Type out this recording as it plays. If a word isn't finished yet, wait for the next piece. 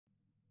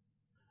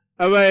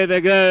Away they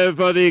go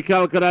for the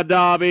Calcutta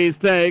Derby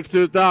Stakes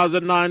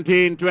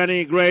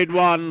 2019-20 Grade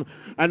 1.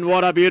 And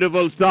what a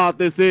beautiful start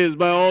this is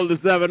by all the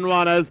 7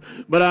 runners.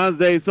 But as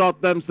they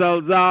sort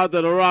themselves out,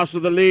 the rush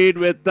of the lead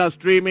with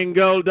Streaming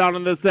Gold down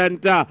in the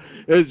centre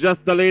is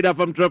just the leader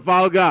from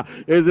Trafalgar.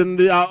 Is in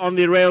the on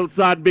the rail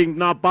side, being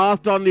now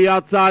passed on the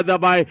outside there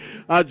by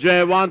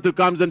J1, who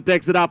comes and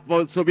takes it up.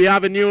 So we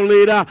have a new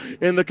leader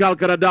in the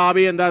Calcutta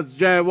Derby, and that's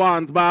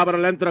J1 by about a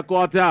length and a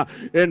quarter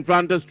in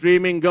front of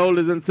Streaming Gold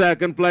is in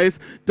second place.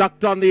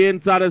 Tucked on the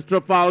inside is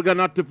Trafalgar,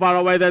 not too far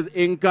away. There's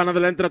Inca,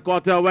 another length and a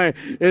quarter away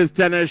is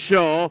Tennis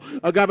Show.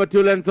 Agaba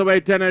 2 lengths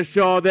away, Tennis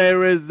Show.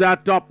 There is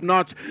Top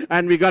Notch,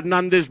 and we got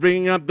Nandish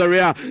bringing up the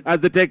rear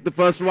as they take the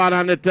first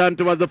 100 turn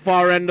towards the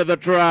far end of the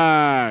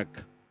track.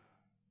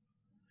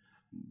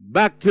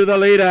 Back to the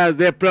leader as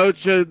they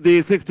approach the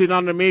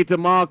 1600-meter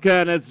marker,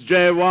 and it's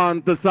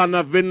J1, the son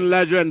of Win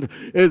Legend,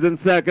 is in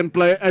second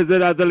place. Is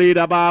it as the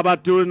leader by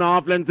about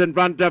 2.5 lengths in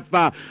front of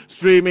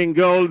Streaming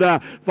Gold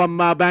from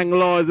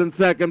Bangalore is in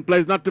second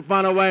place. Not too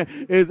far away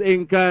is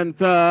Inca in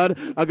third.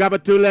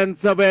 Agaba 2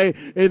 lengths away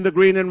in the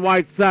green and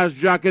white sash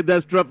jacket.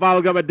 There's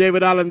Trafalgar with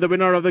David Allan, the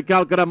winner of the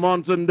Calcutta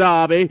Monsoon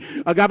Derby.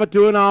 Agaba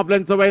 2.5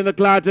 lengths away in the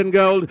Clarion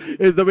Gold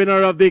is the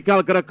winner of the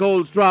Calcutta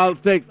Cold Trial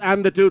Stakes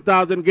and the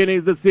 2,000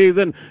 guineas this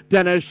season.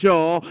 Tennis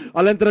Show.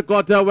 A length and a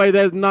quarter away,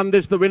 there's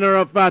Nandish, the winner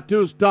of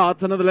 2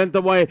 starts. Another length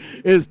away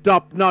is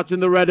Top Notch in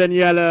the red and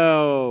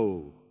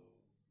yellow.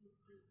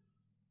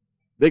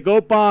 They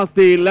go past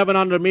the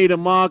 1100-meter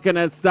mark, and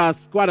it's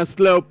quite a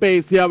slow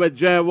pace here with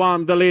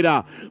J1, the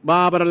leader.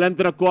 But a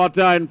length and a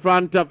quarter in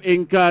front of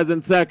Inca is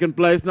in second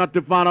place, not too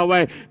far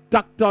away.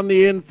 Tucked on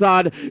the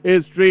inside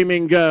is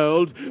Streaming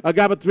Gold.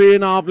 Agaba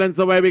 3.5 lengths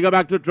away, we go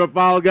back to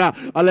Trafalgar.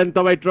 A length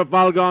away,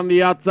 Trafalgar on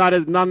the outside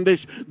is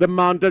Nandish, the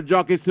mounted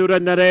jockey Sura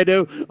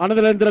Naredu.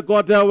 Another length and a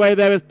quarter away,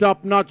 there is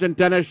Top Notch and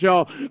Tennis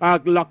Show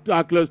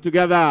are close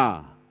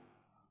together.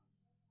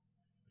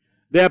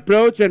 They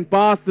approach and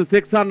pass the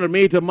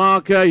 600-meter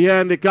marker here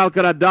in the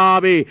Calcutta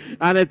Derby,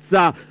 and it's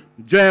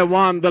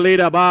J1, the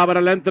leader, by about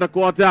a length and a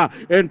quarter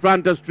in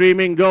front of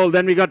Streaming Gold.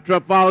 Then we got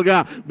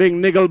Trafalgar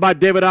being niggled by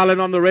David Allan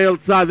on the rail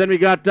side. Then we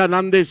got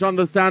Nandish on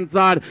the stand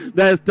side.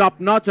 There's Top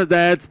Notch as the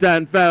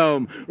headstand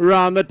film.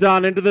 Round the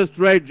turn into the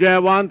straight,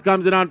 J1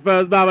 comes in on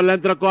first by about a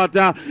length and a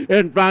quarter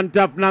in front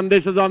of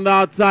Nandish is on the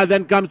outside.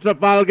 Then comes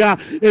Trafalgar,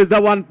 is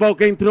the one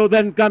poking through.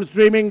 Then comes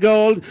Streaming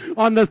Gold.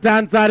 On the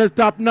stand side is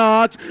Top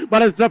Notch,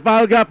 but it's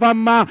Trafalgar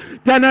from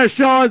Tennis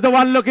Show is the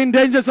one looking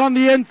dangerous on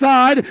the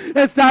inside.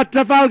 It's that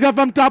Trafalgar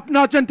from Top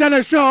Notch and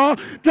Tennis Show.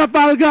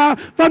 Trafalgar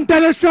from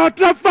Tennis Show.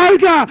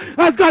 Trafalgar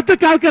has got the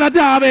Calcutta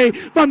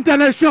Derby from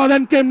Tennis Show.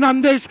 Then came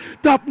Nandish,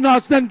 Top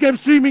Notch. Then came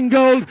Streaming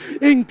Gold,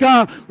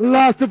 Inca.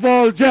 Last of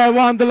all,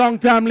 J1, the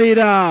long-term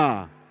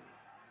leader.